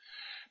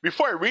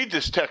Before I read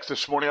this text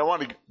this morning, I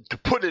want to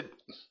put it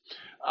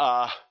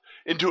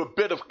into a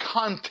bit of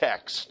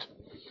context.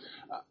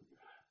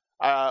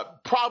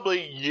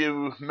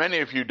 Probably many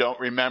of you don't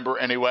remember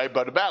anyway,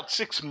 but about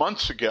 6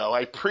 months ago,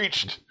 I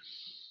preached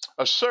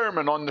a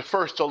sermon on the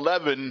first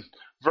 11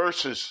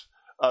 verses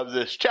of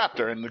this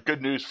chapter. And the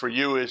good news for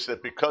you is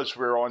that because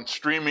we're on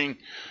streaming,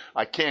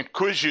 I can't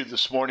quiz you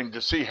this morning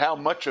to see how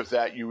much of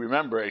that you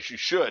remember, as you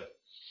should.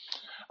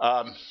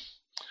 But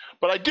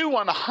I do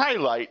want to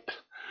highlight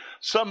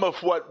some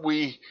of what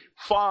we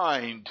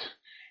find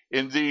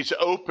in these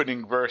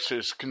opening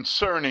verses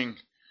concerning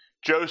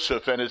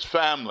Joseph and his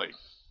family.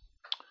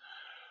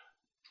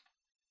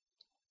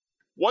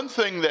 One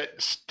thing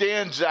that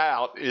stands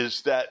out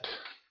is that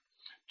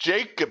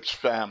Jacob's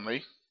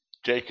family,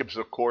 Jacob's,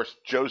 of course,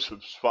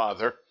 Joseph's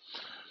father,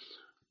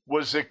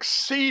 was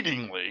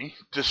exceedingly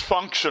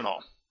dysfunctional.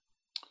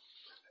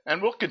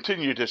 And we'll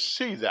continue to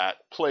see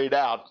that played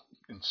out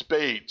in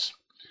spades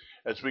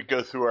as we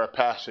go through our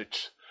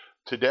passage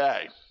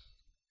today.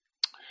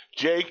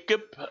 Jacob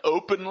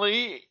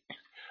openly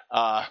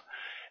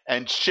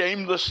and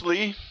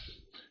shamelessly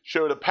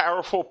showed a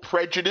powerful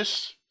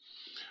prejudice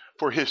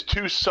for his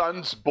two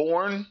sons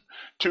born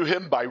to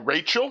him by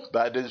Rachel,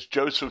 that is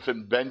Joseph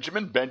and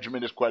Benjamin.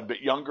 Benjamin is quite a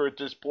bit younger at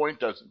this point,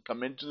 doesn't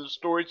come into the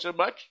story so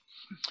much.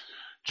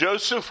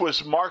 Joseph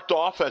was marked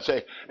off as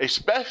a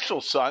special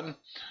son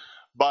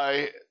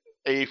by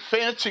a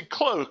fancy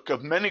cloak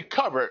of many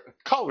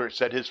colors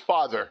that his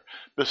father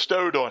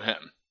bestowed on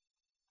him.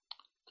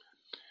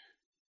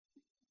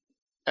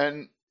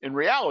 And in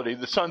reality,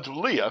 the sons of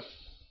Leah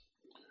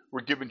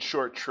were given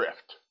short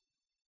shrift.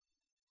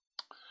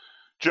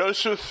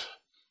 Joseph,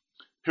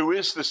 who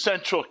is the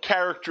central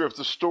character of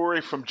the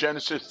story from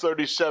Genesis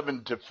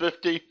 37 to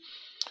 50,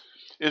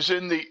 is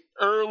in the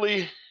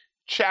early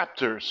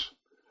chapters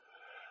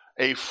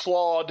a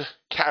flawed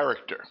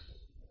character.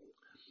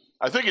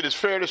 I think it is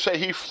fair to say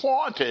he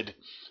flaunted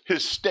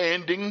his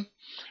standing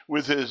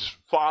with his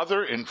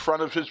father in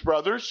front of his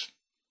brothers.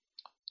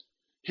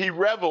 He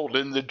reveled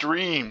in the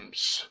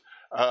dreams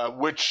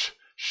which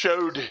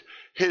showed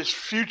his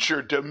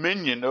future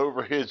dominion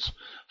over his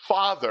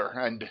father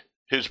and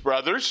his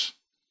brothers.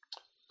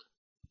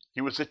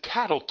 He was a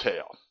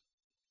tattletale,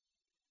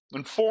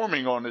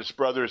 informing on his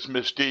brother's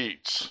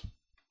misdeeds.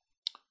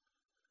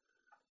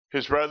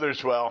 His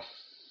brothers, well,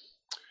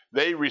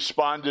 they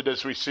responded,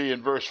 as we see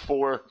in verse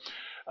 4,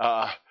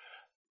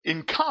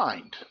 in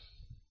kind.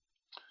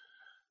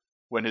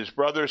 When his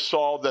brothers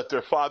saw that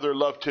their father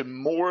loved him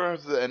more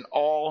than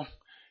all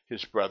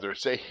his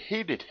brothers, they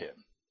hated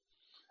him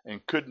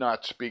and could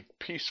not speak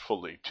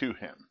peacefully to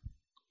him.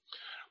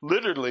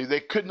 Literally, they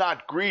could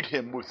not greet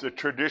him with the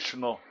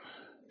traditional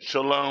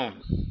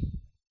shalom.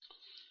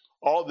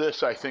 All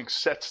this, I think,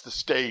 sets the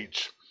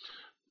stage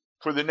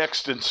for the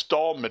next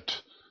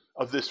installment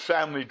of this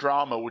family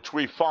drama, which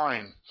we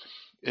find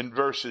in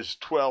verses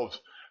 12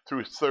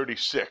 through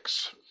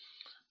 36,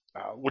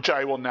 which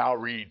I will now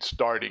read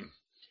starting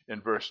in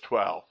verse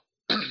 12.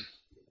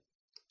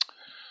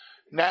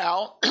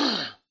 Now,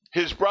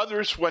 his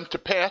brothers went to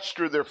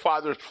pasture their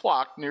father's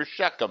flock near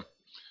Shechem.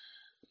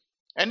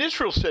 And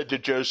Israel said to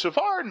Joseph,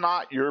 "Are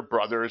not your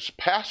brothers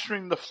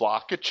pasturing the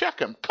flock at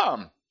Shechem?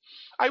 Come,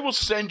 I will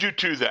send you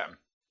to them."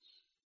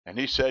 And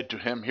he said to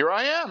him, "Here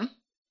I am."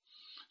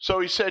 So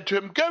he said to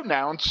him, "Go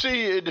now and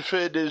see if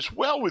it is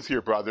well with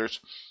your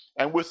brothers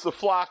and with the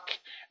flock,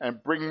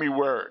 and bring me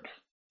word."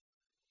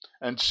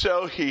 And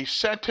so he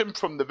sent him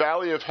from the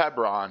valley of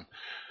Hebron,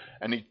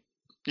 and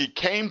he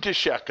came to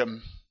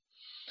Shechem.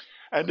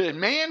 And a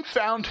man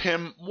found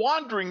him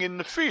wandering in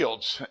the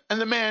fields.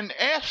 And the man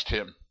asked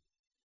him,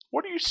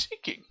 "What are you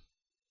seeking?"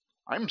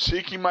 "I'm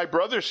seeking my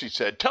brothers," he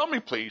said. "Tell me,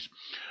 please,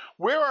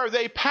 where are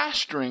they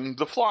pasturing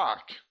the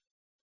flock?"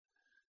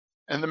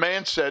 And the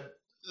man said,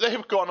 "They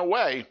have gone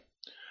away,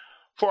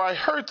 for I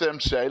heard them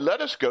say,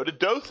 'Let us go to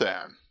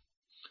Dothan.'"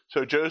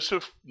 So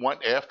Joseph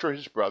went after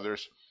his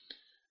brothers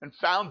and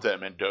found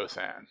them in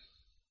Dothan.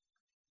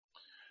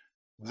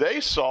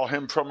 They saw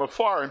him from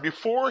afar, and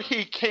before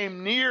he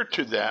came near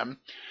to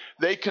them,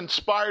 they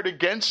conspired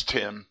against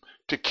him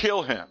to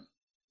kill him.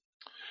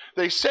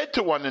 They said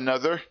to one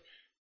another,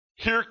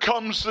 "Here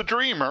comes the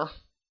dreamer.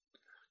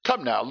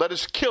 Come now, let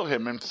us kill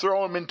him and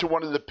throw him into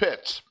one of the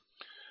pits.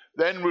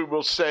 Then we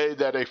will say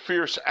that a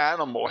fierce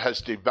animal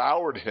has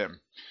devoured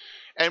him,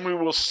 and we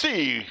will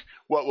see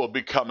what will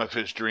become of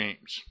his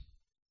dreams."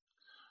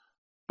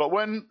 But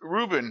when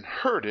Reuben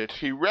heard it,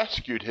 he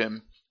rescued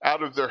him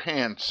out of their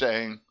hands,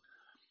 saying,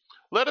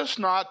 "Let us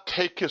not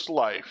take his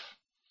life."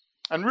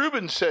 And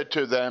Reuben said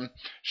to them,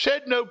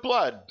 "Shed no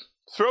blood.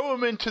 Throw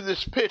him into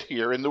this pit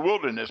here in the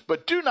wilderness,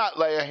 but do not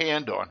lay a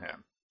hand on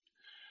him,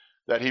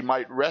 that he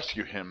might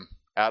rescue him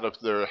out of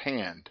their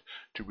hand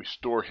to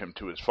restore him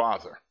to his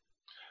father."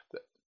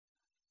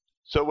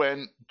 So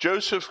when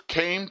Joseph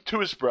came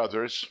to his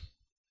brothers,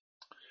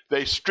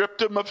 they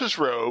stripped him of his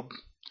robe,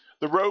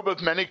 the robe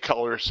of many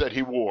colors that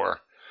he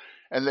wore,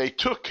 and they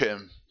took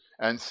him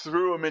and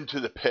threw him into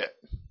the pit.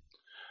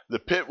 The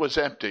pit was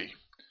empty,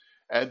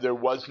 and there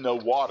was no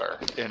water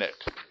in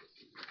it.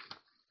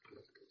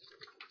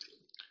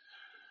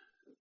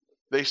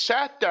 They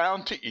sat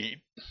down to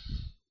eat,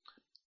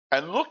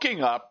 and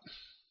looking up,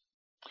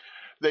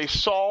 they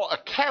saw a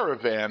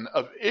caravan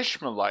of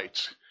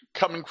Ishmaelites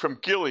coming from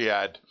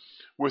Gilead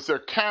with their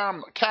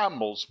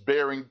camels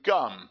bearing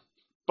gum,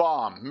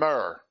 balm,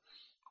 myrrh,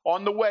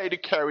 on the way to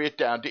carry it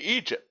down to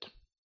Egypt.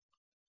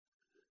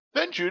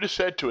 Then Judah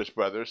said to his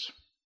brothers,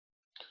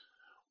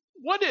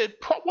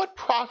 What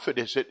profit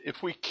is it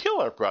if we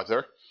kill our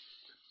brother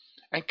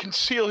and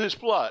conceal his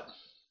blood?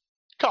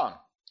 Come,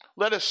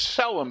 let us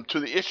sell him to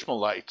the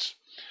Ishmaelites,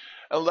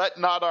 and let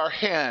not our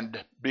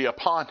hand be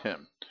upon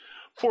him,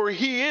 for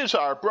he is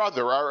our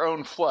brother, our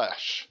own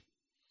flesh.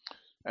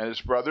 And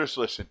his brothers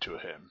listened to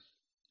him.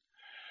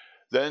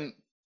 Then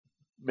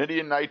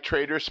Midianite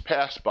traders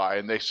passed by,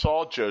 and they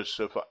saw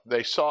Joseph.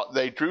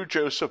 They drew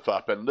Joseph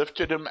up and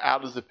lifted him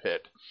out of the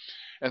pit,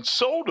 and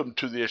sold him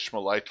to the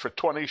Ishmaelites for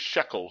 20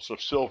 shekels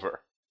of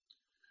silver.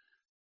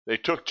 They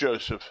took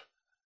Joseph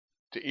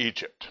to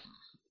Egypt.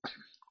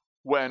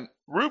 When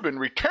Reuben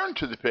returned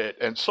to the pit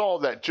and saw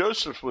that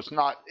Joseph was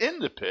not in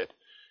the pit,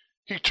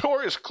 he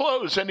tore his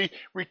clothes, and he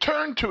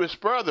returned to his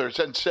brothers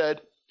and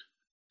said,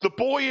 "The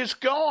boy is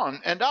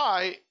gone, and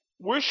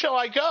where shall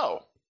I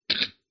go?"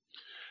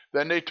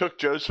 Then they took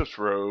Joseph's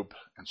robe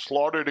and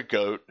slaughtered a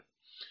goat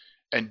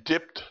and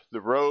dipped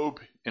the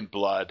robe in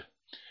blood.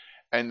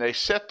 And they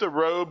set the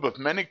robe of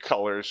many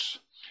colors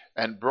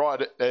and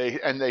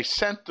they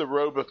sent the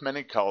robe of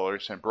many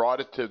colors and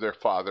brought it to their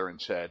father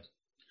and said,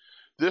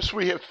 "This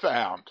we have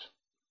found.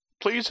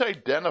 Please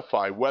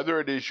identify whether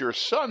it is your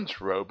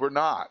son's robe or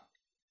not."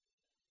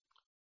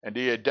 And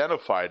he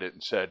identified it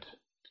and said,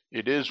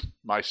 "It is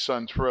my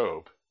son's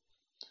robe.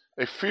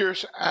 A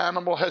fierce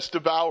animal has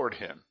devoured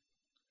him."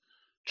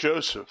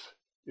 Joseph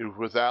is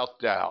without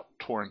doubt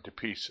torn to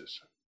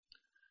pieces.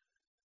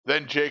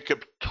 Then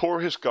Jacob tore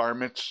his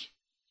garments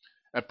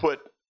and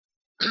put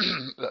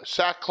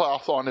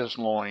sackcloth on his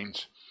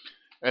loins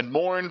and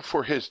mourned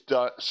for his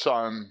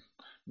son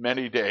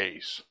many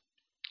days.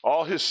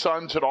 All his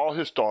sons and all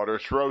his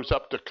daughters rose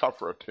up to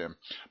comfort him,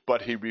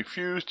 but he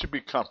refused to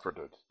be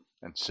comforted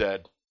and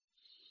said,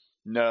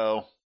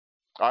 "No,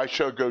 I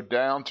shall go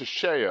down to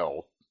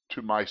Sheol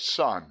to my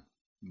son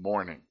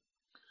mourning."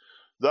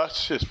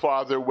 Thus his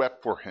father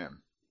wept for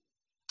him.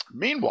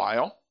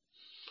 Meanwhile,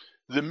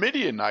 the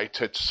Midianites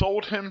had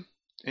sold him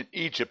in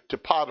Egypt to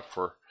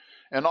Potiphar,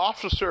 an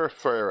officer of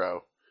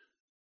Pharaoh,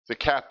 the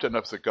captain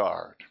of the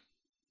guard.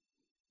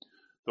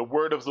 The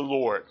word of the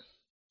Lord.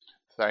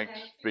 Thanks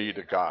be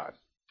to God.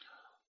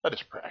 Let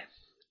us pray.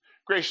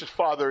 Gracious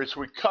Father, as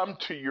we come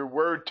to your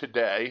word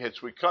today,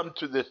 as we come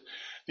to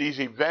these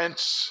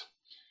events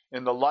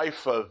in the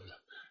life of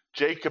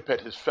Jacob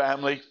and his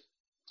family,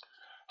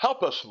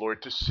 help us,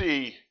 Lord, to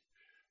see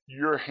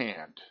your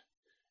hand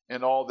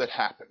in all that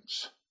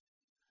happens.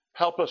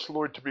 Help us,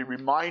 Lord, to be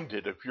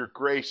reminded of your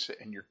grace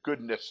and your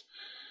goodness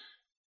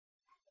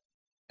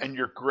and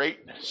your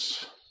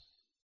greatness.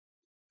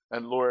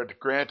 And Lord,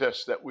 grant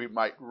us that we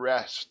might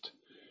rest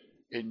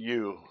in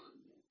you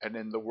and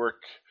in the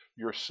work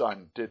your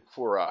Son did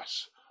for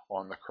us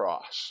on the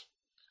cross.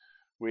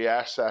 We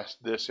ask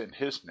this in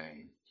his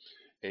name.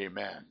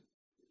 Amen.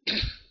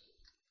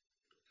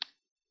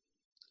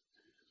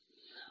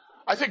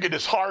 I think it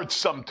is hard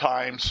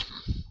sometimes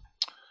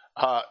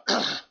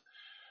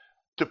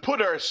to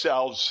put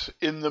ourselves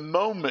in the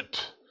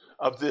moment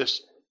of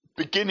this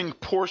beginning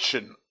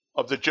portion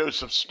of the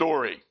Joseph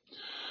story.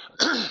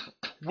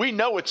 We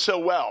know it so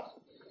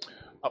well.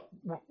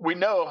 We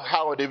know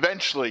how it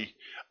eventually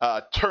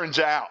turns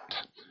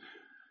out,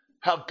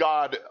 how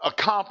God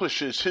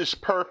accomplishes his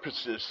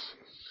purposes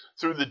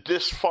through the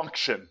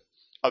dysfunction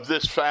of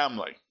this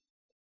family.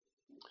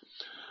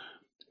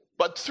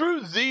 But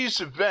through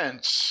these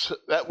events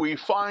that we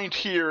find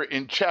here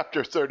in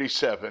chapter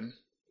 37,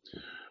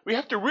 we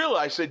have to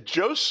realize that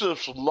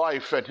Joseph's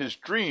life and his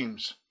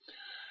dreams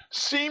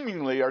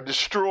seemingly are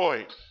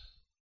destroyed.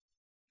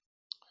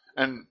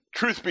 And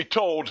truth be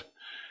told,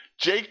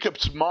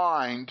 Jacob's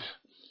mind,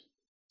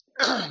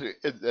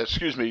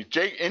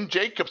 in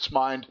Jacob's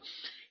mind,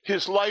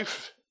 his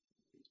life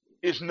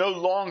is no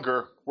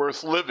longer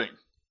worth living.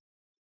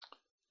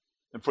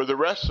 And for the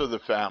rest of the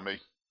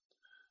family,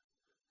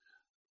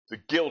 the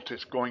guilt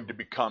is going to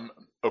become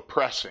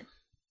oppressing.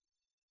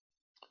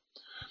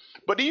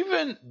 But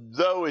even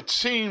though it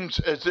seems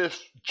as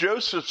if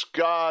Joseph's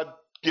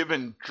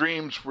God-given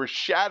dreams were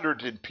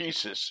shattered in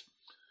pieces,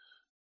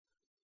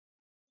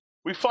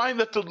 we find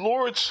that the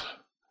Lord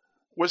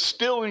was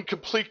still in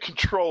complete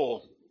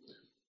control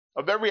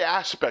of every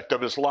aspect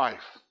of his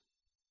life.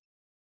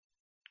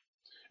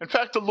 In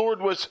fact, the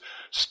Lord was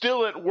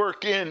still at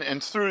work in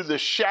and through the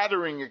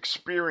shattering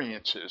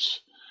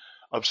experiences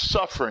of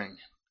suffering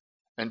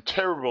and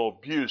terrible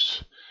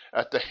abuse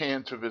at the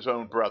hands of his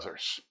own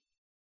brothers.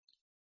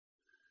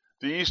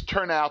 These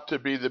turn out to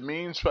be the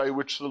means by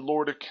which the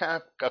Lord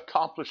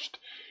accomplished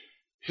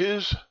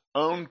his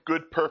own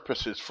good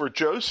purposes for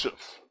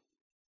Joseph,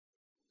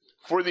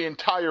 for the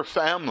entire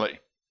family,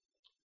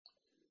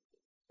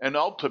 and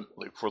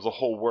ultimately for the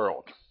whole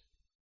world.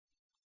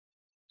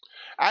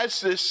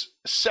 As this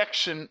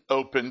section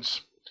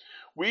opens,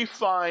 we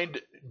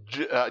find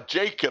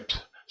Jacob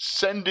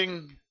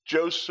sending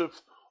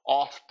Joseph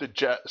off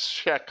to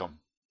Shechem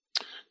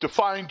to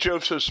find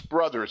Joseph's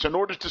brothers in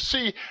order to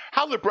see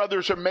how the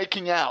brothers are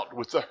making out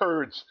with the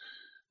herds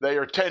they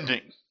are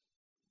tending,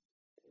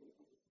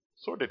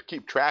 sort of to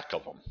keep track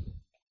of them.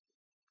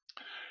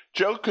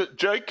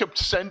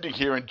 Jacob's sending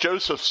here and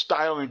Joseph's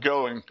styling and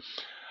going,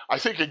 I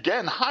think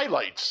again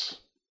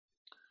highlights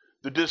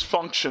the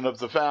dysfunction of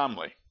the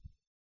family.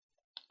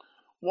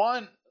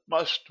 One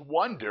must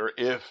wonder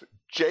if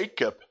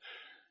Jacob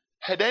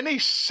had any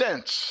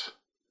sense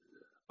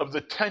of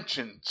the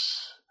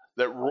tensions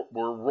that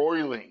were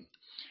roiling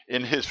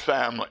in his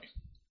family.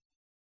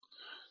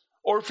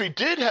 Or if he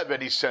did have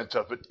any sense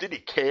of it, did he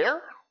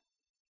care?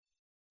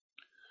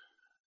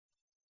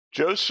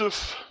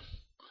 Joseph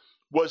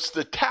was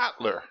the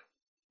tattler,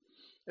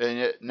 and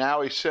yet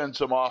now he sends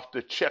them off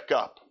to check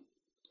up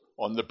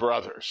on the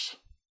brothers.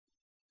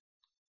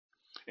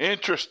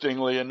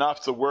 Interestingly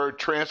enough, the word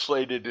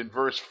translated in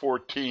verse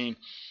 14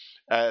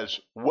 as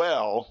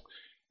well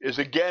is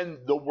again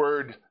the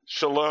word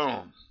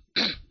shalom.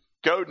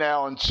 Go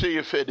now and see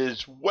if it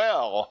is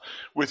well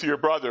with your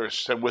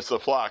brothers and with the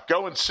flock.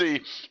 Go and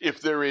see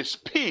if there is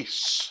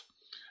peace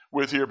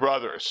with your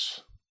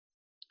brothers.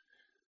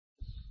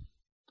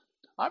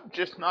 I'm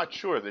just not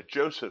sure that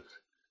Joseph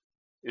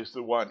is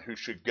the one who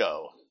should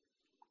go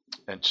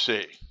and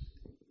see.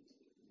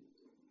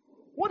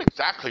 What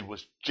exactly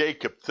was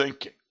Jacob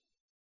thinking?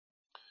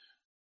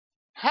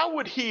 How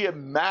would he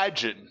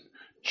imagine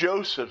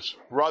Joseph's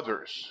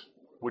brothers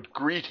would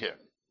greet him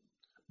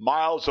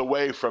miles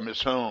away from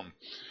his home,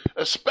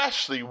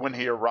 especially when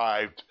he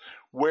arrived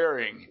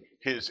wearing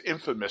his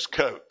infamous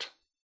coat?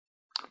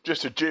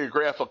 Just a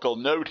geographical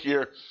note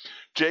here.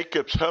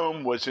 Jacob's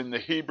home was in the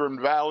Hebron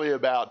Valley,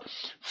 about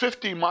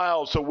 50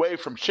 miles away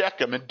from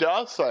Shechem, and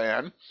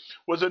Dothan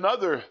was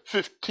another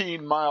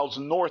 15 miles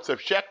north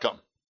of Shechem.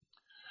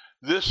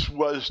 This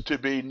was to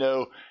be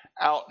no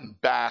out and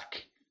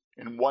back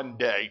in one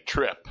day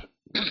trip.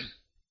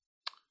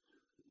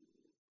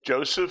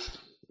 Joseph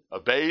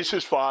obeys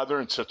his father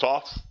and sets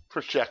off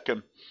for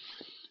Shechem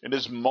in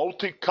his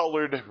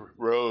multicolored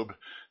robe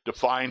to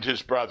find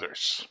his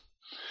brothers.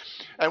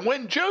 And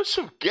when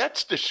Joseph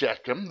gets to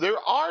Shechem, there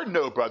are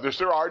no brothers,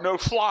 there are no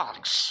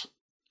flocks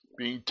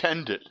being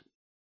tended.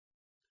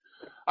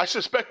 I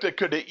suspect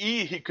that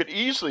he could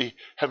easily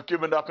have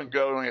given up and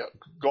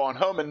gone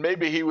home, and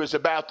maybe he was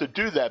about to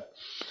do that.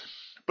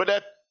 But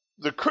at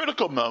the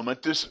critical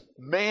moment, this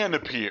man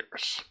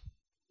appears,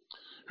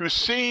 who,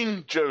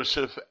 seeing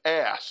Joseph,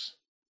 asks,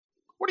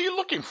 "What are you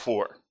looking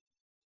for?"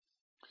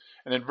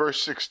 And in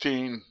verse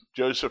 16,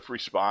 Joseph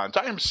responds,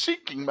 "I am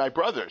seeking my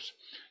brothers.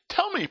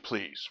 Tell me,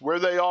 please, where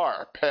they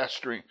are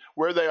pasturing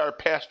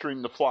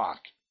the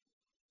flock."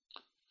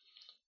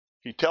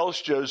 He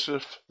tells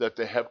Joseph that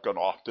they have gone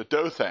off to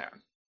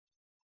Dothan.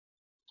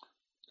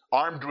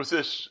 Armed with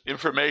this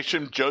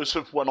information,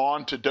 Joseph went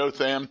on to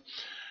Dothan,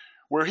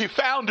 where he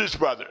found his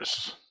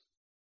brothers.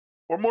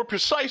 Or more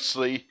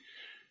precisely,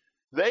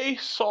 they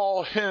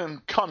saw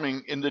him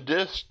coming in the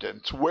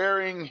distance,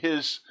 wearing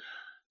his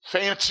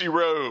fancy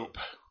robe.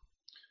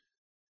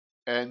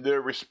 And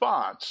their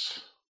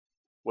response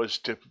was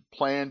to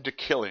plan to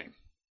kill him.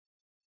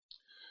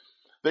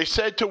 They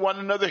said to one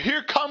another,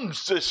 "Here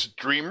comes this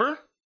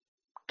dreamer.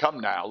 Come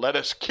now, let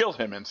us kill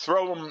him and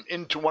throw him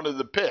into one of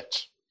the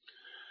pits.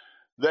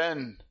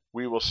 Then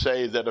we will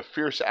say that a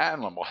fierce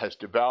animal has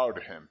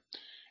devoured him,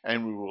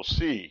 and we will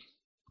see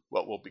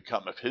what will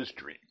become of his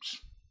dreams."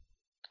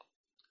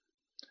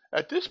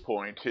 At this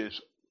point,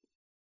 his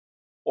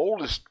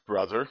oldest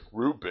brother,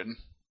 Reuben,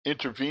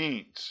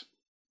 intervenes.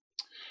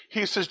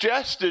 He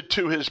suggested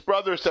to his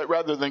brothers that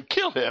rather than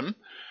kill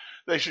him,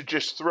 they should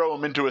just throw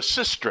him into a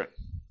cistern.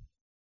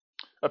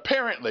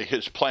 Apparently,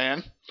 his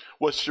plan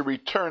was to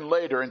return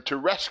later and to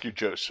rescue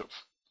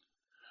Joseph.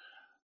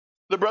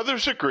 The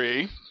brothers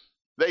agree.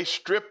 They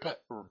strip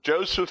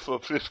Joseph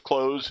of his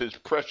clothes, his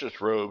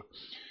precious robe,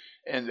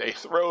 and they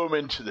throw him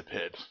into the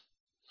pit.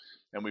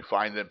 And we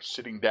find them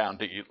sitting down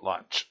to eat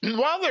lunch.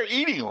 While they're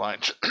eating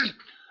lunch,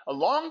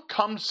 along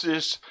comes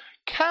this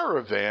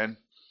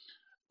caravan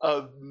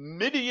of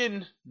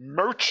Midian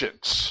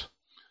merchants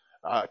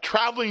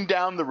traveling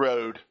down the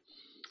road,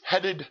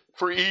 headed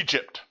for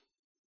Egypt.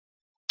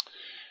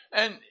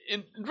 And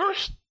in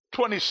verse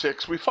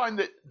 26, we find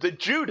that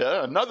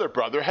Judah, another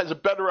brother, has a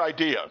better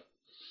idea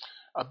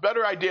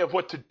of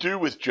what to do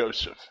with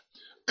Joseph.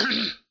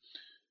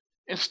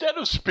 Instead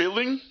of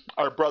spilling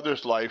our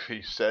brother's life,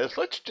 he says,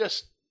 let's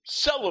just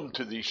sell him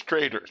to these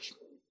traders.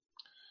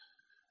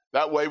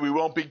 That way we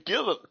won't be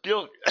guilty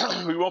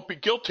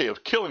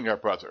of killing our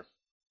brother.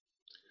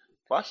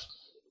 Plus,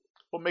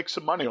 we'll make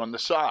some money on the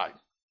side.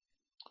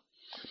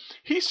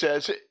 He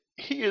says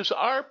he is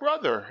our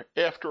brother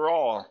after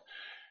all,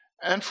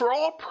 and for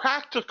all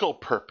practical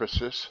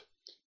purposes,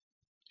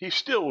 he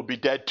still will be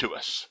dead to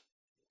us,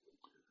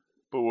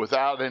 but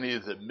without any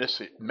of the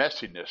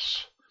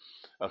messiness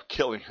of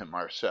killing him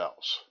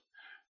ourselves.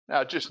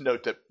 Now, just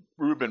note that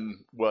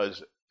Reuben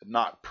was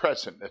not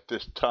present at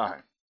this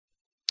time.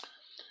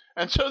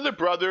 And so the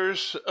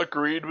brothers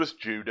agreed with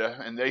Judah,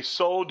 and they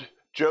sold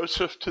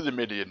Joseph to the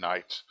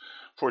Midianites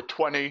for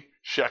 20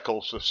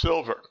 shekels of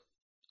silver.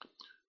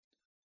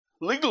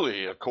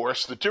 Legally, of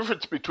course, the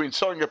difference between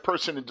selling a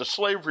person into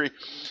slavery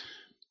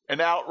and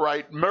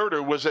outright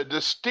murder was a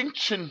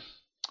distinction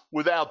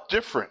without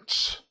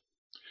difference.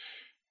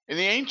 In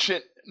the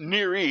ancient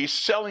Near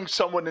East, selling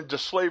someone into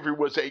slavery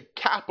was a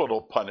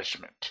capital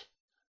punishment,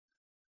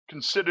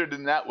 considered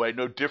in that way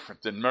no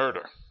different than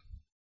murder.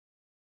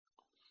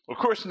 Of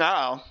course,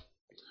 now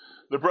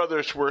the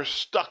brothers were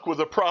stuck with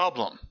a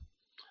problem.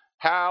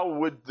 How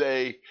would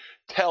they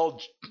tell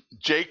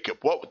Jacob?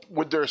 What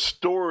would their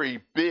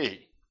story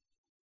be?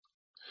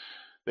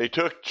 They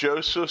took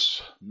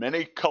Joseph's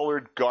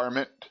many-colored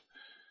garment.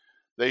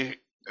 They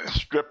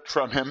stripped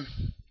from him.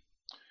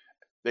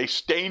 They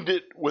stained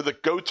it with a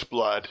goat's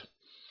blood.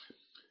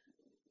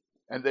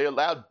 And they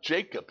allowed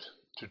Jacob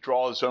to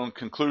draw his own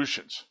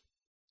conclusions.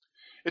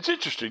 It's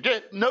interesting.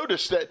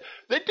 Notice that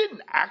they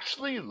didn't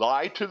actually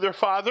lie to their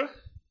father.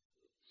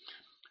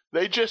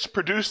 They just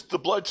produced the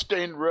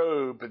blood-stained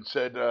robe and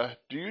said,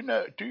 do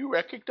you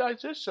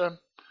recognize this?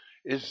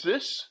 Is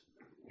this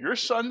your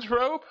son's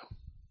robe?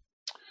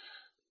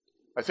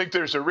 I think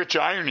there's a rich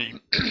irony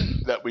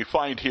that we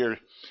find here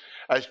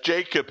as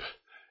Jacob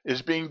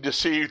is being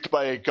deceived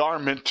by a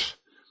garment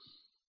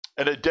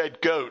and a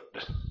dead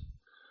goat,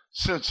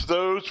 since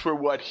those were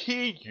what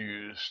he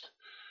used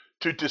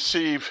to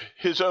deceive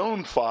his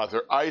own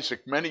father,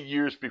 Isaac, many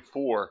years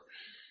before,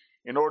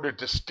 in order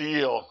to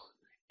steal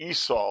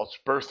Esau's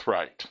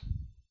birthright.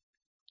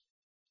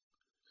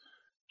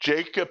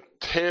 Jacob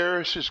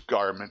tears his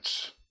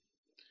garments.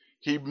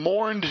 He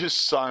mourned his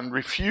son,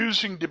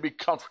 refusing to be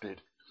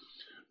comforted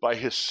by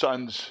his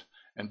sons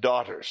and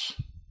daughters.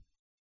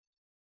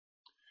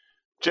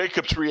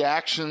 Jacob's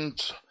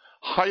reactions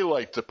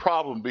highlight the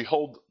problem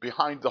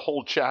behind the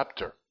whole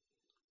chapter.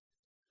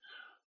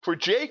 For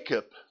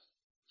Jacob,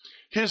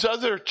 his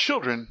other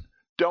children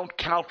don't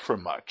count for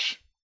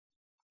much.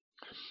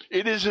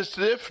 It is as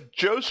if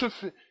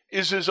Joseph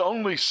is his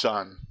only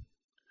son,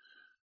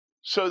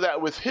 so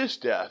that with his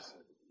death,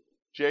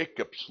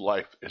 Jacob's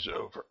life is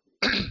over.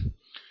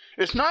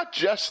 It's not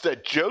just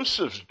that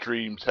Joseph's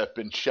dreams have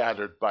been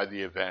shattered by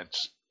the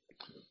events,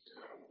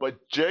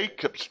 but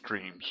Jacob's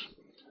dreams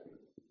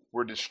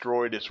were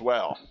destroyed as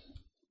well.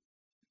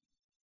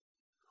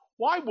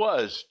 Why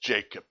was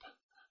Jacob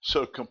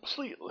so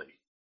completely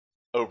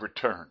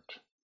overturned?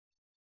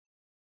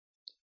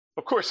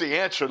 Of course, the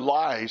answer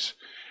lies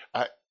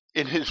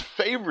in his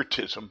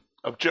favoritism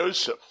of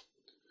Joseph,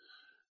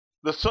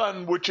 the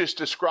son which is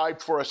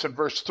described for us in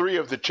verse 3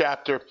 of the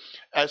chapter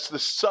as the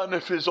son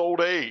of his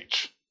old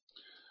age.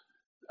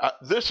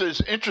 This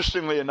is,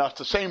 interestingly enough,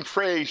 the same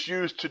phrase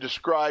used to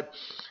describe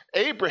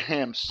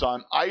Abraham's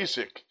son,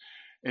 Isaac,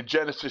 in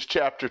Genesis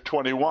chapter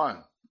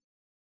 21.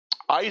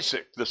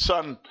 Isaac, the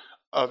son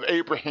of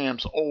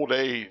Abraham's old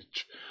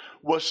age,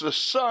 was the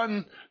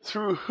son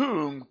through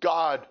whom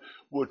God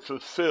would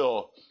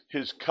fulfill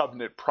his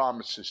covenant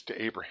promises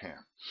to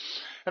Abraham.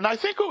 And I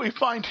think what we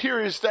find here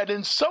is that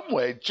in some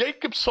way,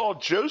 Jacob saw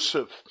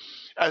Joseph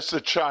as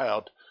the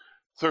child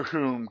through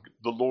whom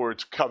the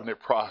Lord's covenant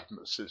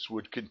promises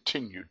would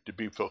continue to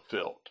be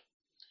fulfilled.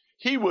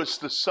 He was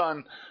the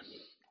son,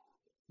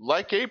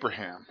 like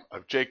Abraham,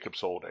 of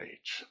Jacob's old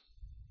age.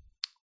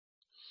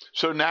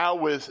 So now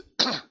with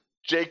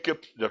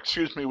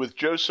with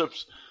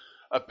Joseph's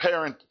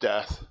apparent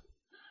death,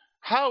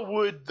 how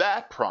would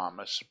that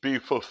promise be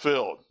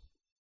fulfilled?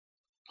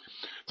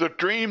 The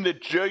dream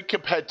that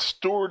Jacob had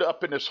stored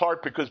up in his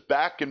heart, because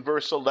back in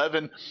verse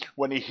 11,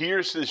 when he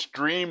hears this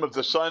dream of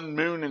the sun,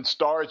 moon, and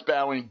stars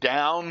bowing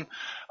down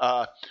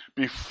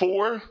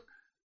before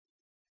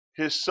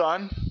his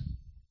son,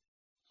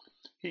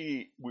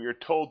 we are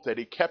told that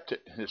he kept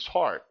it in his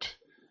heart.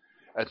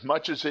 As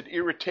much as it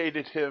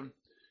irritated him,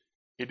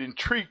 it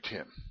intrigued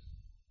him.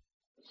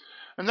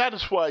 And that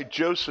is why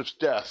Joseph's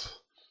death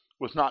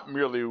was not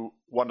merely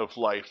one of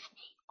life's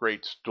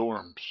great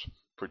storms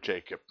for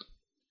Jacob.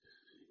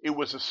 It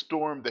was a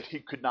storm that he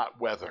could not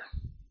weather.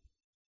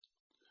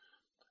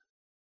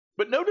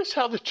 But notice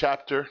how the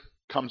chapter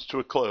comes to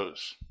a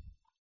close.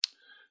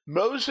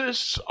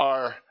 Moses,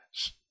 our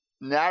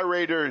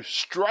narrator,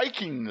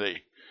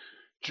 strikingly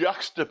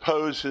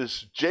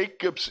juxtaposes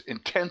Jacob's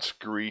intense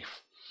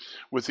grief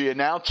with the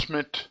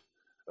announcement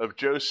of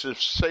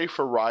Joseph's safe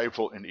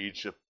arrival in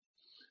Egypt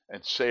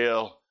and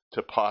sale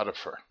to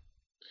Potiphar.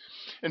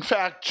 In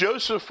fact,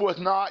 Joseph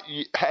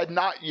had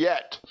not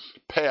yet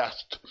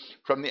passed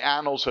from the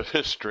annals of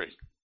history.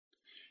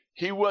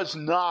 He was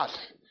not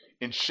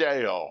in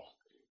Sheol,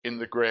 in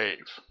the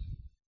grave.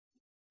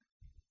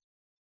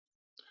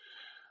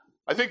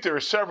 I think there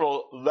are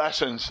several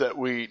lessons that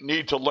we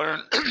need to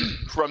learn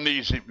from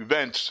these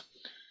events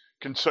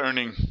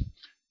concerning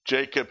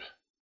Jacob,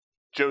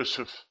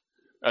 Joseph,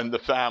 and the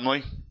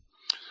family.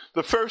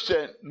 The first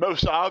and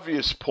most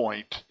obvious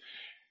point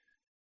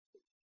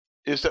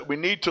is that we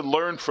need to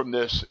learn from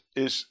this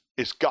is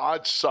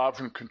God's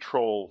sovereign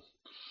control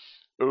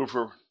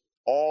over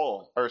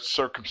all our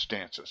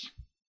circumstances.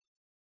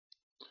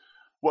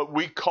 what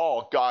we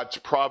call God's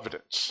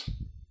providence.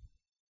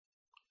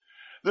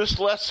 This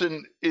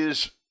lesson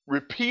is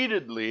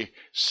repeatedly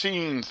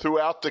seen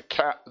throughout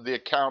the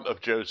account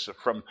of Joseph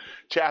from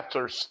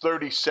chapters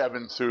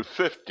 37 through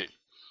 50.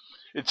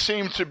 It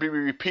seems to be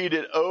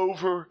repeated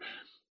over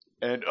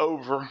and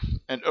over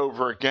and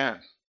over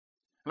again.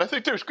 And I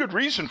think there's good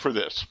reason for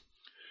this,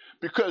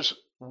 because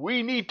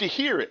we need to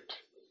hear it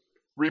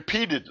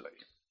repeatedly.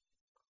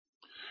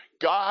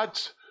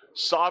 God's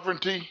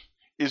sovereignty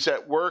is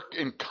at work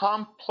in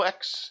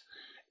complex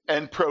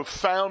and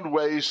profound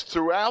ways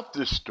throughout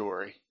this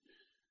story,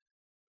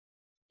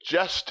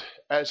 just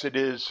as it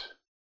is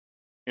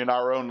in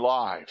our own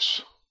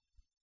lives.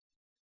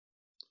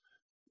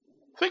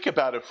 Think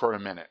about it for a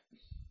minute.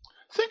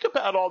 Think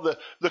about all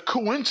the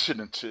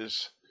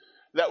coincidences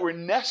that were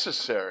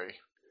necessary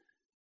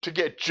to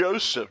get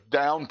Joseph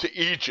down to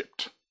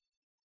Egypt.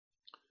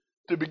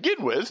 To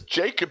begin with,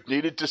 Jacob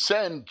needed to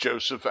send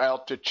Joseph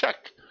out to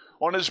check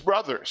on his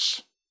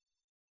brothers.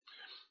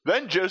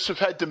 Then Joseph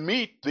had to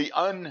meet the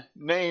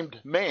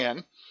unnamed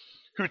man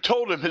who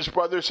told him his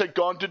brothers had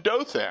gone to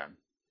Dothan.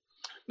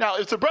 Now,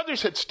 if the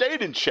brothers had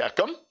stayed in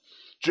Shechem,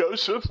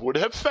 Joseph would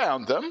have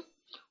found them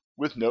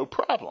with no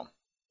problem.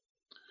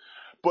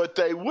 But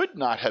they would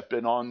not have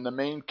been on the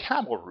main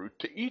camel route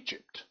to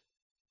Egypt.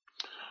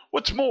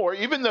 What's more,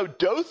 even though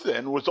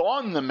Dothan was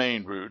on the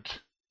main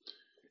route,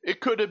 it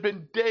could have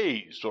been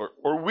days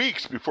or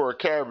weeks before a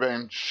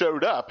caravan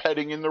showed up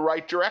heading in the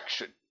right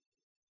direction.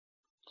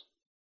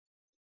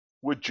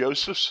 Would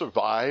Joseph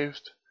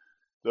survive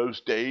those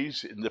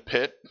days in the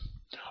pit?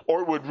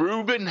 Or would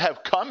Reuben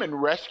have come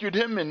and rescued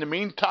him in the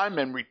meantime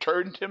and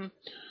returned him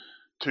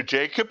to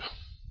Jacob?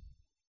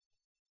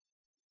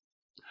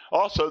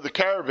 Also, the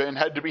caravan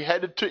had to be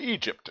headed to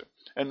Egypt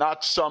and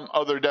not some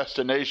other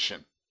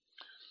destination.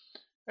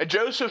 And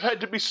Joseph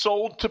had to be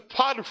sold to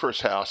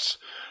Potiphar's house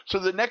so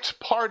the next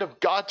part of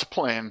God's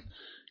plan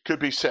could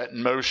be set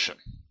in motion.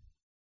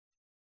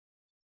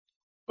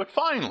 But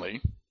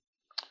finally,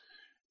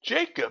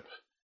 Jacob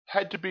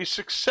had to be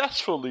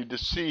successfully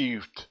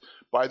deceived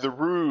by the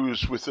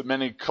ruse with the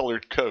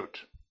many-colored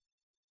coat.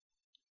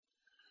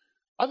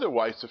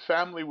 Otherwise, the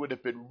family would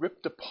have been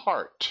ripped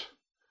apart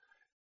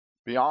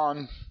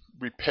beyond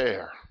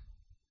repair.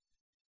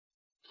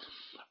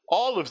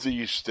 All of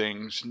these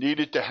things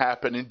needed to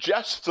happen in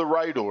just the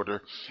right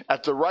order,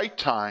 at the right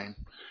time,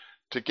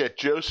 to get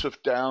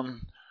Joseph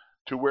down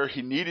to where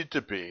he needed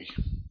to be,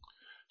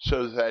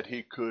 so that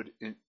he could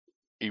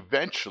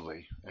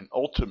eventually and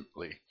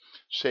ultimately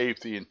save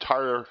the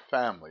entire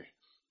family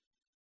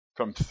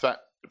from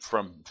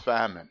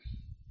famine.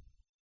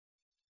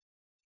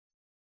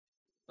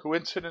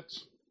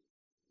 Coincidence?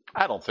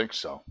 I don't think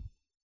so.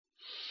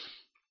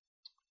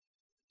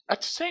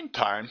 At the same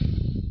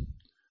time,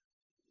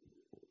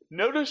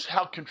 notice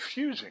how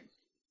confusing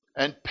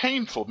and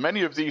painful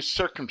many of these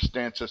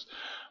circumstances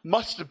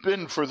must have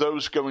been for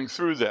those going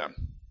through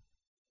them.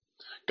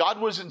 God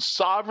was in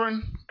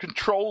sovereign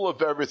control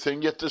of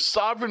everything, yet the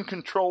sovereign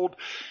control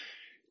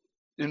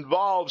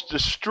involves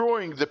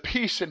destroying the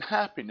peace and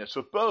happiness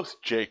of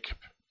both Jacob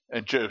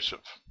and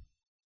Joseph.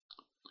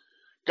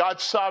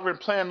 God's sovereign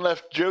plan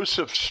left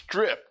Joseph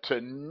stripped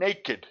and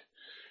naked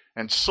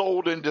and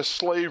sold into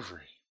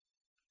slavery.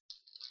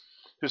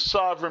 His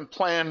sovereign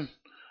plan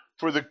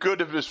for the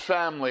good of his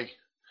family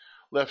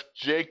left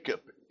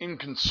Jacob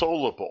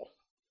inconsolable,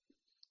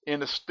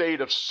 in a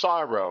state of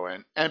sorrow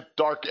and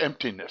dark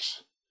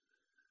emptiness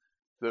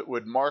that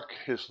would mark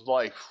his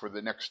life for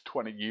the next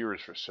 20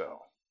 years or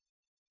so.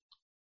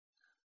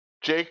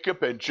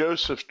 Jacob and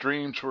Joseph's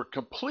dreams were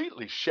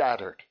completely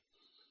shattered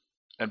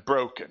and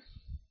broken.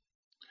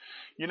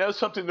 You know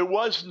something? There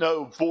was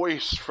no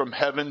voice from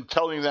heaven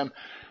telling them,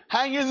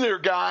 hang in there,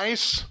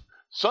 guys.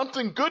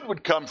 Something good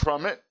would come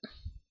from it.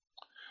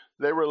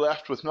 They were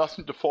left with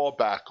nothing to fall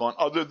back on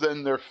other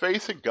than their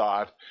faith in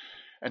God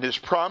and his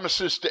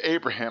promises to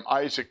Abraham,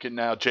 Isaac, and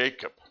now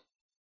Jacob.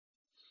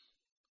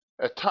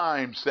 At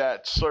times,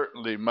 that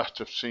certainly must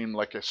have seemed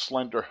like a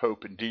slender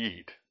hope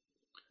indeed.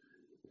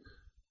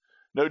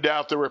 No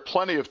doubt there were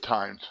plenty of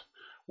times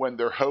when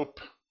their hope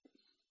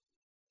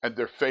and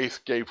their faith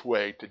gave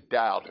way to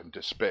doubt and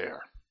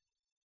despair.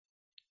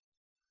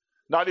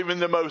 Not even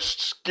the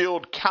most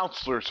skilled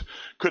counselors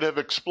could have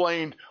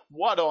explained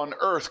what on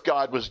earth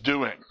God was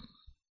doing.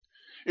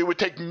 It would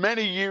take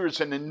many years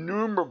and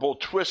innumerable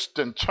twists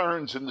and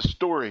turns in the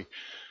story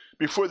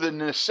before the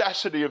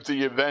necessity of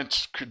the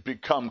events could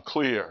become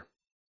clear.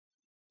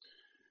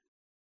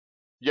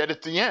 Yet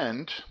at the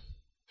end,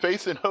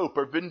 faith and hope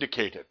are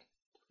vindicated,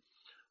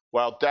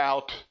 while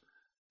doubt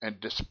and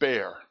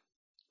despair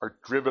are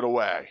driven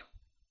away.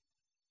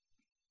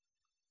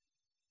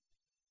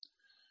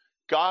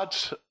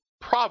 God's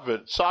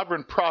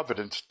sovereign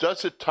providence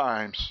does at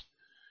times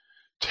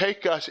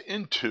take us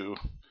into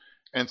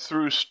and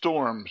through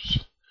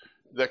storms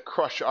that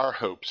crush our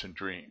hopes and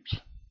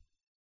dreams.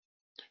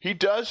 He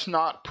does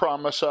not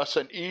promise us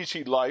an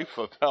easy life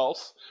of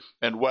health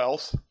and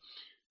wealth,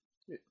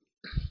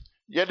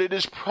 yet it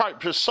is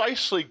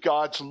precisely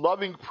God's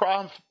loving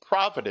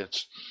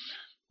providence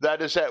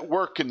that is at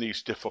work in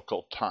these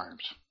difficult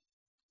times.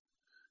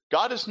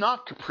 God is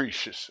not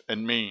capricious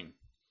and mean,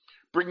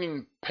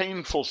 bringing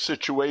painful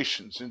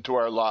situations into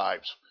our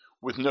lives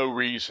with no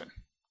reason.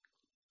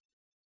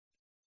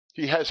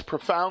 He has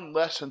profound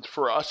lessons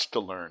for us to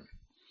learn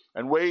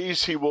and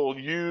ways he will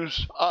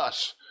use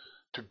us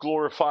to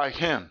glorify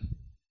him,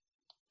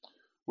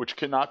 which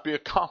cannot be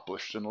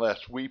accomplished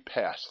unless we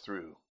pass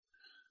through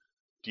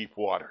deep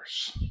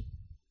waters.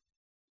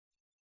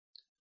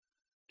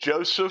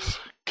 Joseph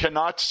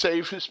cannot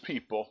save his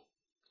people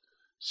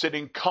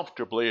sitting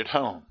comfortably at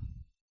home.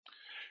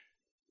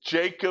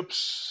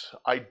 Jacob's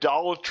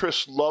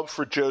idolatrous love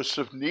for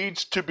Joseph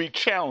needs to be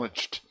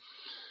challenged,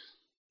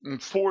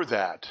 and for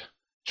that,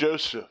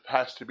 Joseph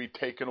has to be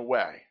taken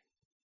away.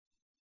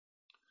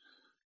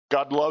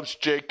 God loves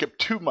Jacob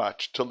too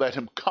much to let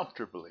him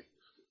comfortably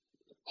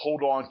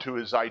hold on to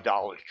his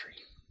idolatry.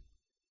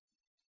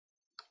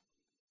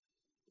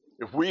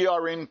 If we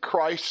are in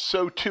Christ,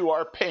 so too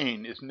our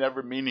pain is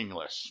never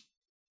meaningless.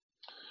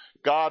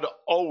 God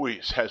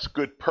always has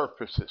good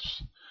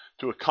purposes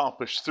to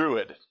accomplish through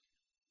it,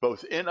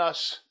 both in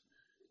us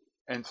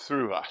and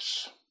through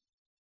us.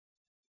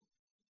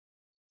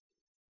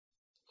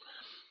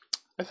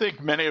 I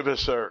think many of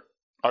us are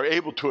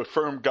able to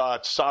affirm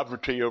God's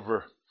sovereignty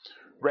over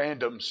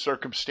random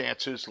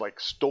circumstances like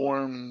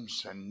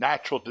storms and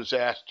natural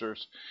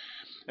disasters,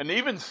 and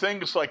even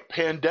things like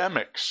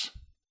pandemics.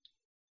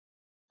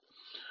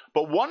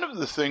 But one of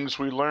the things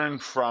we learn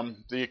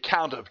from the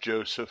account of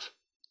Joseph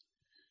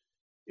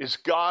is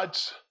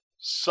God's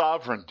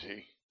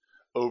sovereignty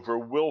over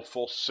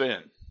willful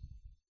sin.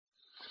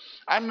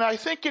 And I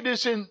think it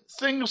is in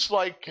things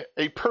like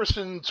a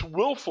person's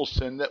willful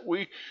sin that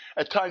we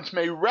at times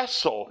may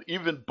wrestle,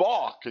 even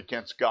balk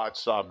against God's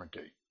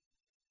sovereignty.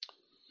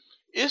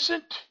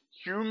 Isn't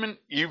human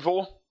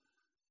evil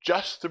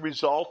just the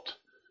result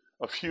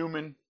of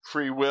human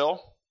free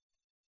will?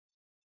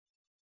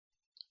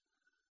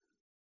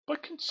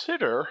 But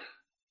consider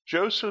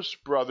Joseph's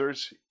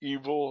brothers'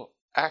 evil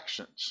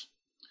actions.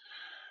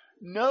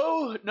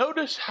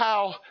 Notice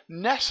how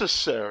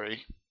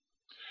necessary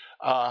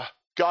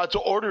God's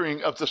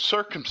ordering of the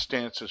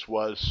circumstances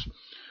was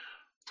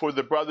for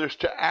the brothers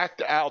to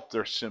act out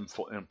their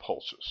sinful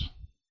impulses.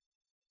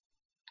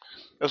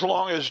 As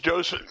long as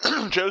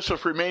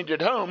Joseph remained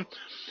at home,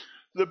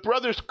 the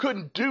brothers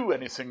couldn't do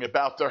anything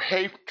about their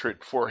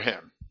hatred for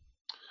him.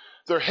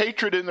 Their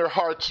hatred in their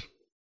hearts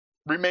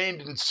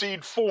remained in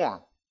seed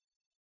form.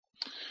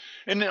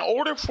 And in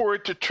order for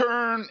it to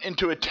turn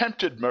into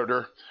attempted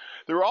murder,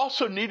 there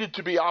also needed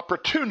to be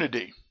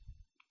opportunity,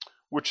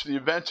 which the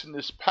events in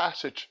this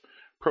passage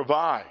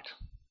provide.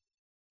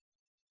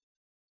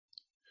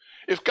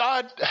 If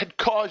God had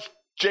caused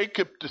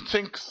Jacob to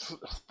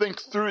think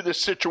through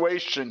this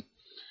situation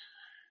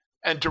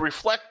and to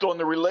reflect on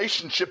the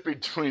relationship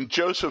between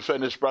Joseph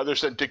and his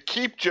brothers and to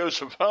keep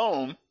Joseph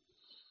home,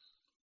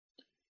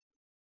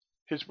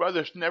 his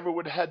brothers never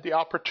would have had the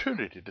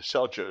opportunity to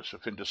sell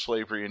Joseph into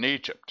slavery in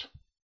Egypt.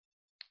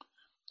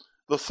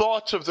 The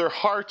thoughts of their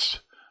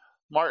hearts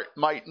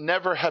might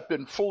never have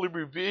been fully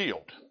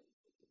revealed,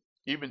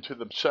 even to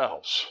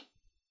themselves.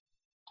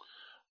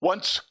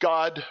 Once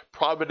God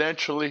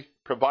providentially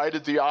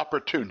provided the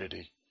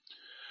opportunity,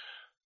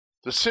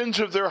 the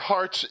sins of their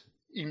hearts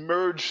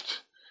emerged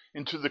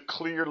into the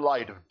clear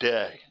light of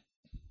day.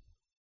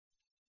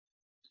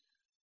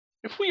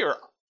 If we are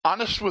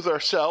honest with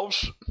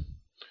ourselves,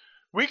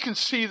 we can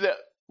see that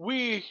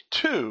we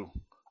too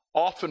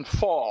often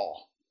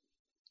fall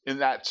in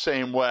that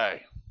same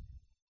way.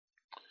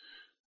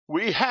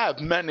 We have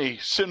many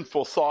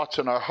sinful thoughts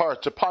in our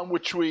hearts upon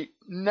which we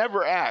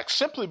never act,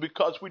 simply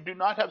because we do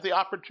not have the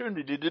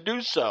opportunity to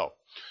do so.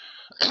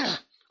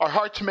 Our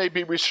hearts may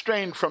be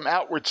restrained from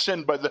outward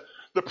sin by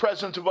the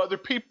presence of other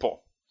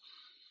people,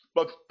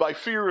 but by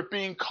fear of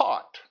being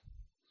caught,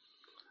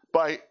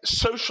 by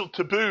social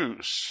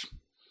taboos,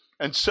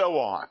 and so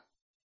on.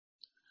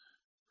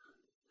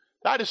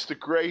 That is the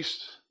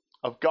grace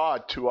of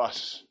God to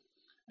us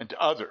and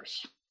to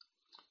others.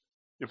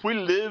 If we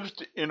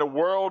lived in a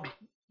world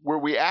where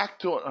we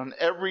act on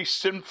every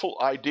sinful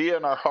idea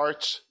in our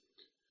hearts,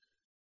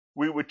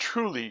 we would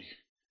truly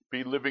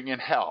be living in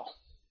hell.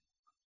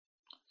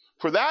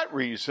 For that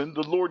reason,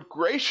 the Lord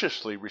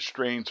graciously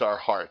restrains our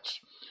hearts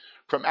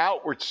from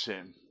outward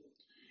sin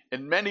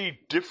in many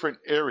different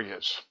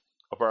areas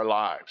of our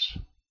lives.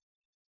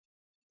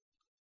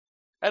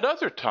 At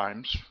other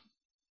times,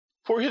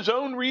 for his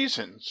own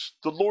reasons,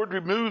 the Lord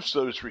removes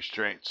those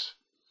restraints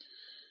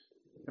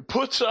and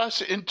puts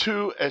us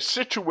into a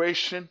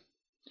situation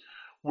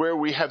where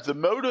we have the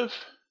motive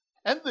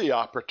and the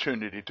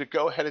opportunity to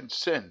go ahead and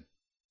sin.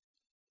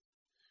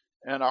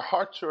 And our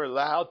hearts are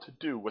allowed to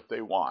do what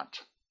they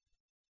want.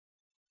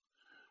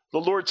 The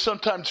Lord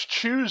sometimes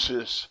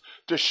chooses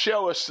to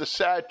show us the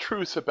sad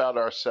truth about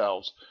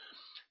ourselves,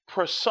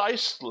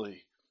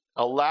 precisely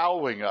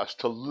allowing us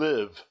to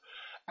live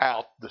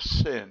out the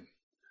sin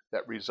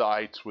that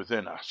resides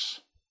within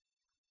us.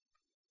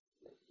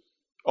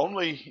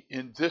 Only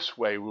in this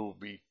way will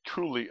we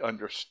truly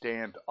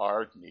understand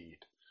our need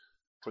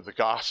for the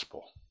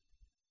gospel.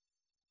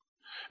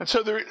 And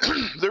so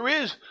there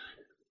is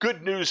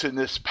good news in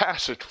this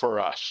passage for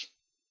us.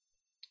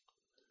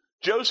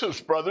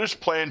 Joseph's brothers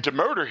planned to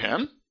murder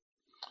him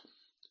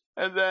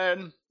and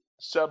then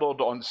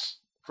settled on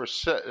for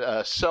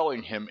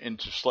selling him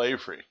into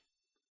slavery.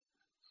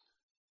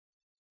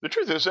 The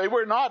truth is, they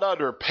were not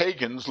utter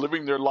pagans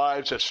living their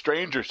lives as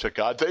strangers to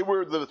God. They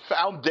were the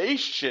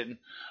foundation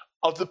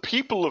of the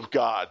people of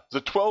God, the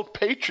 12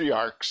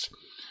 patriarchs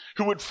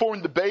who would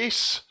form the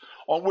base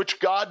on which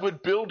God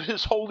would build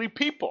his holy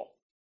people.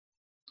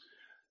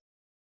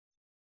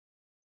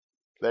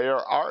 They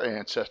are our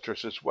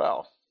ancestors as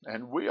well,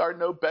 and we are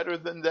no better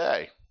than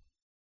they.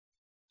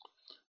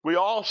 We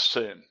all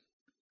sin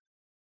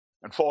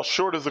and fall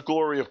short of the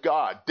glory of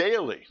God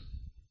daily.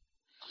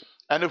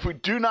 And if we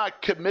do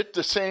not commit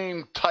the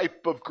same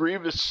type of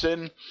grievous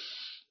sin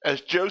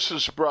as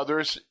Joseph's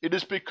brothers, it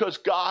is because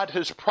God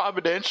has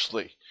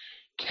providentially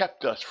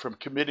kept us from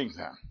committing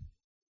them.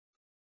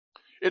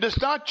 It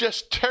is not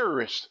just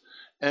terrorists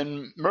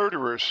and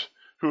murderers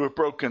who have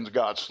broken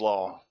God's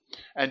law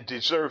and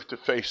deserve to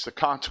face the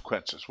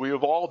consequences. We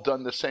have all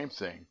done the same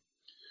thing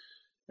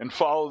and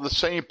follow the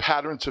same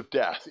patterns of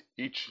death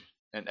each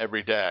and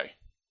every day.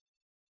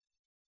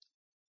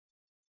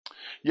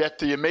 Yet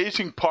the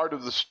amazing part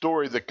of the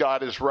story that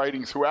God is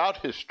writing throughout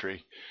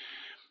history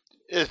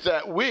is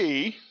that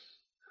we,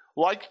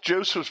 like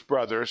Joseph's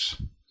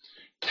brothers,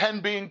 can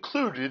be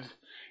included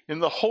in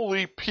the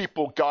holy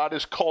people God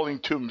is calling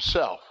to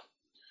himself,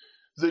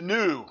 the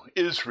new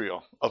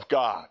Israel of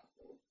God.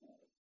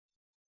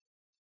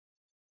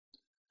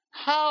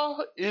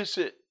 How is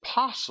it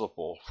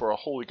possible for a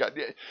holy God?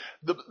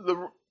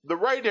 The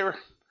writer,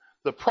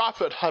 the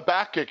prophet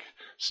Habakkuk,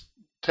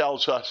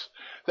 tells us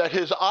that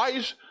his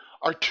eyes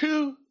are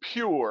too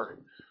pure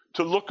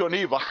to look on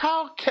evil.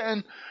 How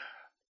can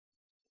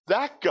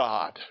that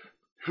God,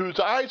 whose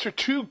eyes are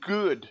too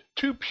good,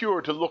 too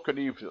pure to look on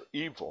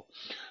evil,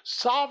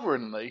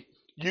 sovereignly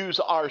use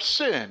our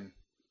sin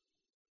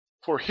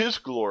for his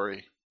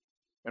glory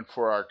and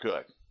for our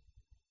good?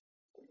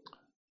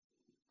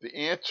 The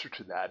answer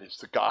to that is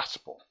the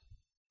gospel.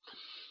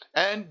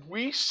 And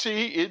we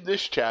see in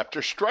this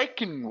chapter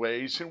striking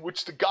ways in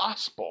which the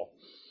gospel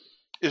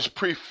is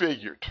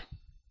prefigured.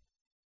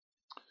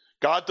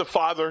 God the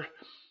Father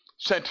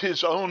sent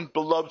his own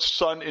beloved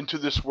Son into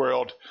this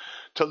world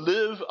to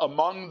live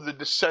among the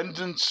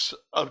descendants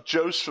of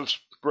Joseph's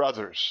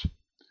brothers,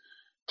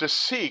 to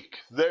seek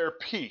their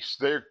peace,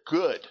 their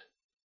good,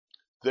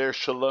 their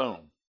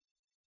shalom.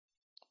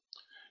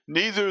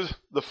 Neither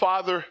the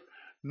Father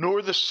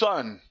nor the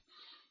Son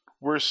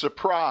were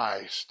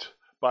surprised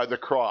by the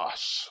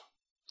cross.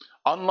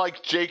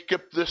 Unlike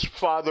Jacob, this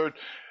father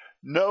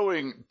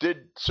did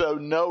so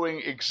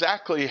knowing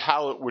exactly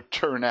how it would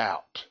turn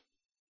out.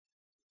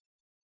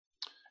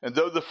 And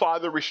though the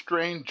father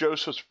restrained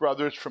Joseph's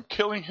brothers from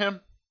killing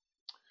him,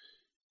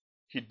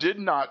 he did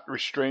not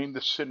restrain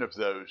the sin of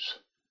those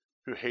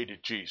who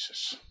hated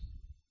Jesus.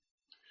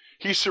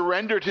 He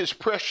surrendered his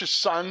precious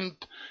son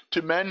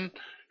to men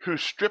who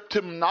stripped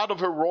him not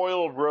of a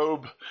royal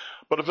robe,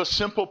 but of a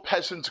simple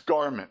peasant's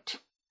garment,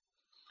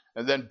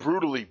 and then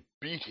brutally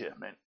beat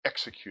him and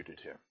executed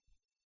him.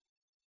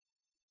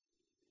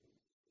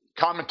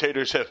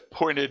 Commentators have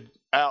pointed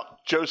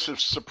out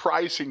Joseph's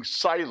surprising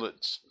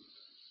silence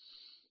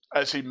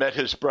as he met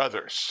his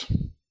brothers.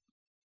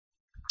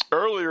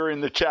 Earlier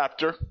in the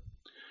chapter,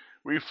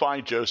 we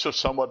find Joseph,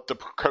 somewhat the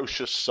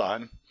precocious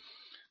son,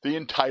 the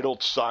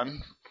entitled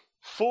son,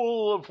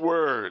 full of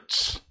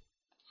words.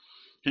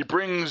 He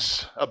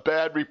brings a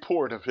bad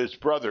report of his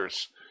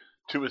brothers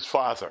to his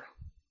father.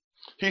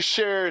 He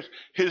shares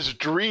his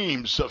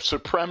dreams of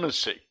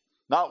supremacy,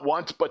 not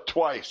once but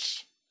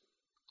twice.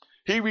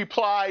 He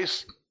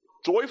replies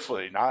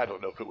joyfully, now I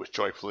don't know if it was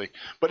joyfully,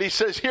 but he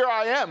says, "Here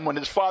I am," when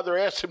his father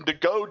asks him to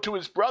go to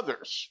his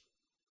brothers.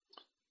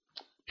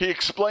 He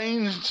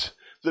explains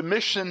the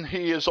mission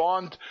he is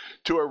on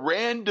to a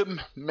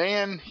random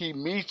man he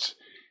meets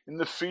in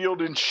the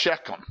field in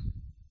Shechem.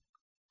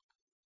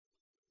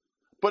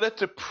 But at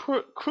the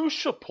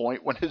crucial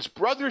point, when his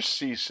brother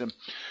sees him,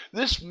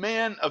 this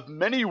man of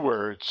many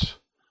words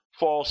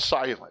falls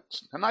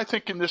silent. And I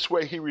think in this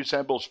way he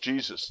resembles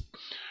Jesus.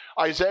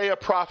 Isaiah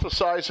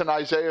prophesies in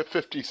Isaiah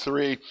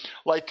 53,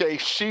 like a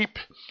sheep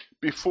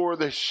before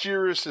the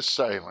shearers is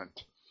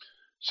silent,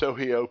 so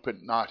he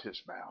opened not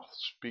his mouth,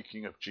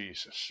 speaking of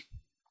Jesus.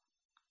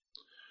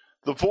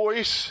 The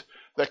voice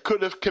that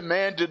could have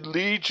commanded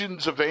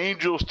legions of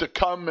angels to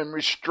come and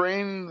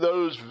restrain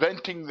those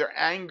venting their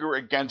anger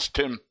against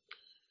him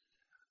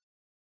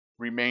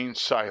remained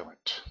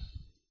silent.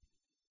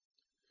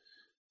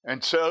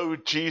 And so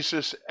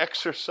Jesus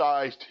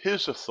exercised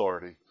his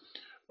authority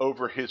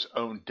over his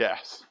own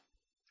death.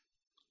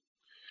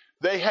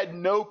 They had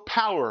no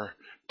power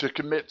to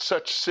commit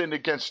such sin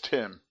against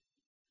him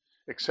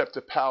except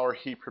the power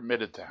he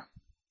permitted them.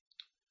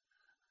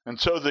 And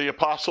so the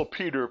Apostle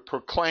Peter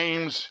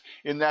proclaims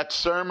in that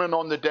sermon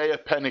on the day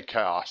of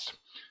Pentecost,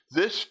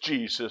 this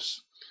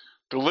Jesus,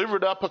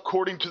 delivered up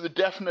according to the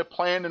definite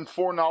plan and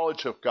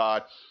foreknowledge of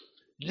God,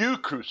 you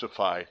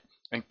crucified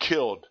and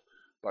killed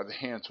by the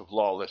hands of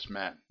lawless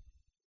men.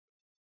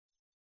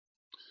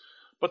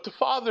 But the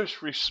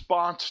Father's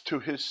response to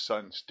his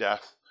son's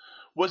death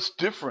was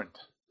different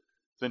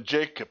than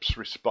Jacob's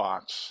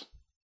response.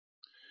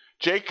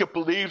 Jacob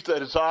believed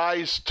that his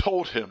eyes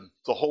told him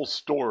the whole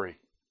story.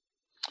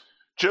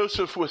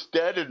 Joseph was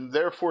dead, and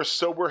therefore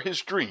so were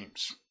his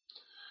dreams.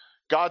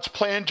 God's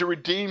plan to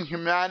redeem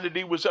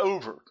humanity was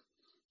over,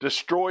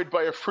 destroyed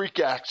by a freak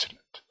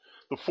accident.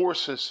 The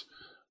forces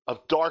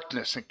of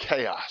darkness and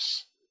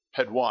chaos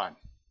had won.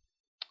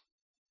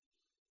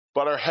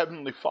 But our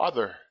Heavenly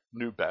Father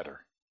knew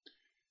better.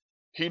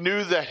 He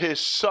knew that his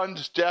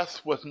son's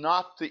death was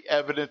not the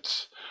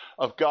evidence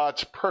of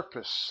God's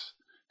purpose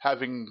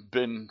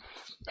having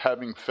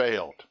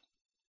failed.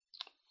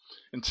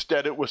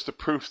 Instead, it was the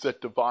proof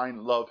that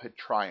divine love had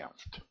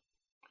triumphed.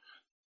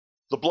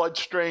 The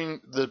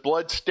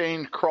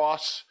blood-stained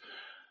cross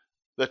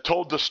that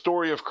told the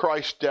story of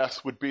Christ's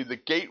death would be the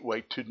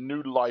gateway to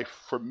new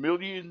life for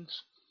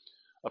millions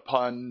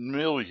upon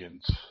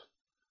millions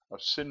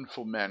of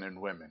sinful men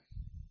and women,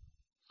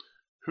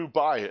 who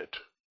by it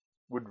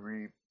would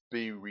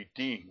be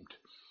redeemed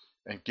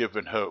and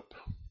given hope.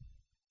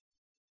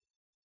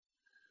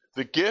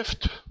 The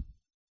gift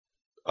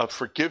of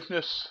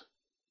forgiveness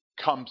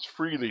comes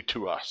freely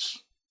to us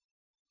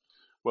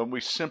when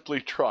we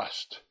simply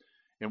trust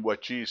in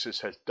what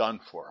Jesus has done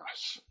for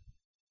us.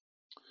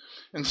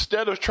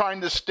 Instead of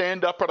trying to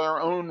stand up in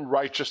our own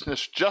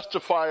righteousness,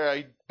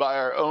 justified by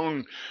our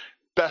own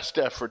best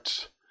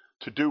efforts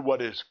to do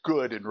what is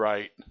good and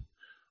right,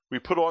 we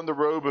put on the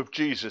robe of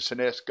Jesus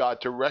and ask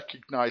God to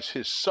recognize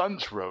his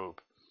son's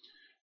robe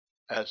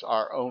as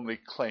our only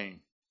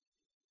claim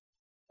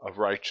of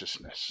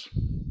righteousness.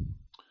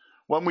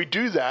 When we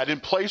do that, in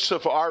place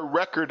of our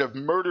record of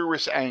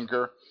murderous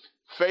anger,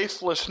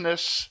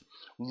 faithlessness,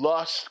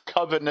 lust,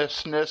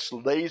 covetousness,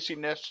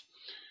 laziness,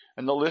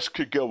 and the list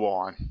could go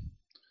on,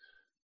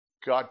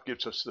 God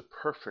gives us the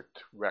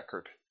perfect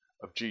record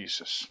of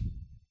Jesus.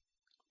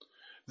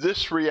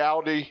 This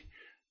reality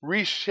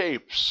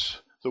reshapes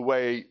the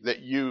way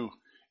that you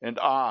and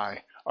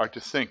I are to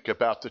think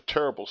about the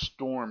terrible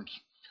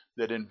storms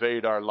that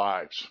invade our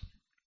lives.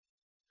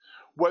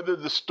 Whether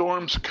the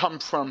storms come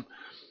from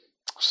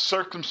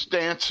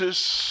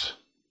circumstances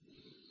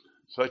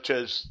such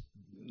as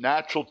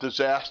natural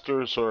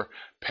disasters or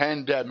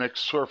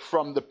pandemics, or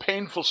from the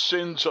painful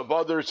sins of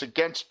others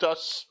against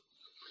us,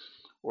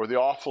 or the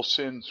awful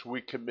sins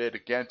we commit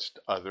against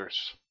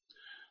others,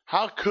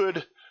 how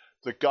could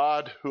the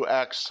God who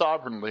acts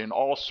sovereignly in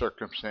all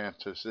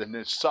circumstances and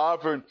is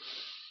sovereign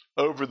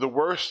over the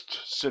worst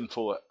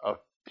sinful of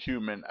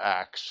human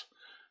acts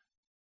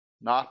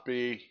not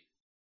be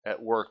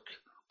at work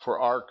for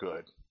our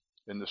good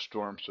in the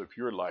storms of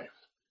your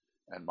life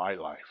and my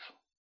life?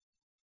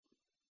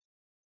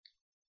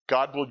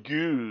 God will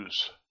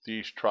use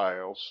these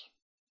trials.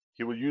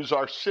 He will use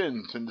our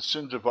sins and the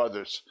sins of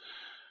others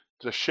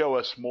to show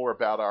us more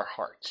about our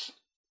hearts,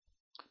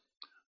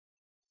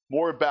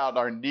 more about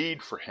our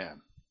need for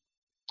him,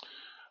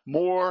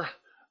 more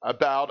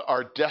about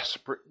our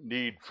desperate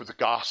need for the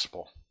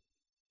gospel,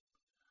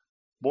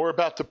 more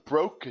about the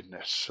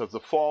brokenness of the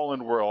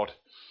fallen world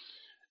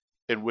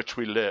in which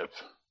we live.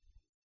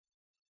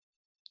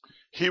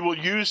 He will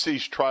use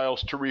these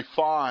trials to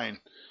refine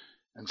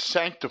and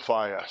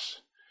sanctify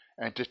us,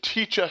 and to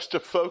teach us to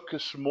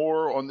focus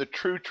more on the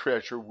true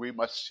treasure we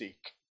must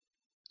seek,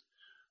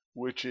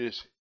 which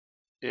is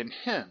in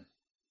him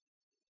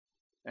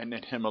and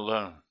in him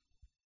alone.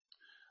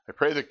 I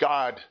pray that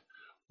God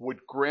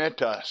would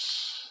grant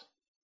us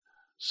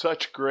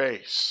such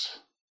grace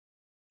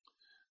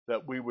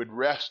that we would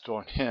rest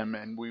on him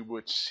and we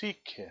would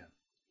seek him,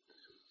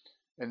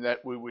 and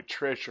that we would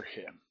treasure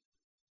him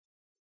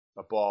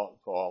above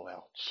all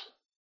else.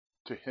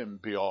 To him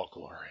be all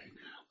glory.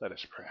 Let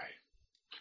us pray.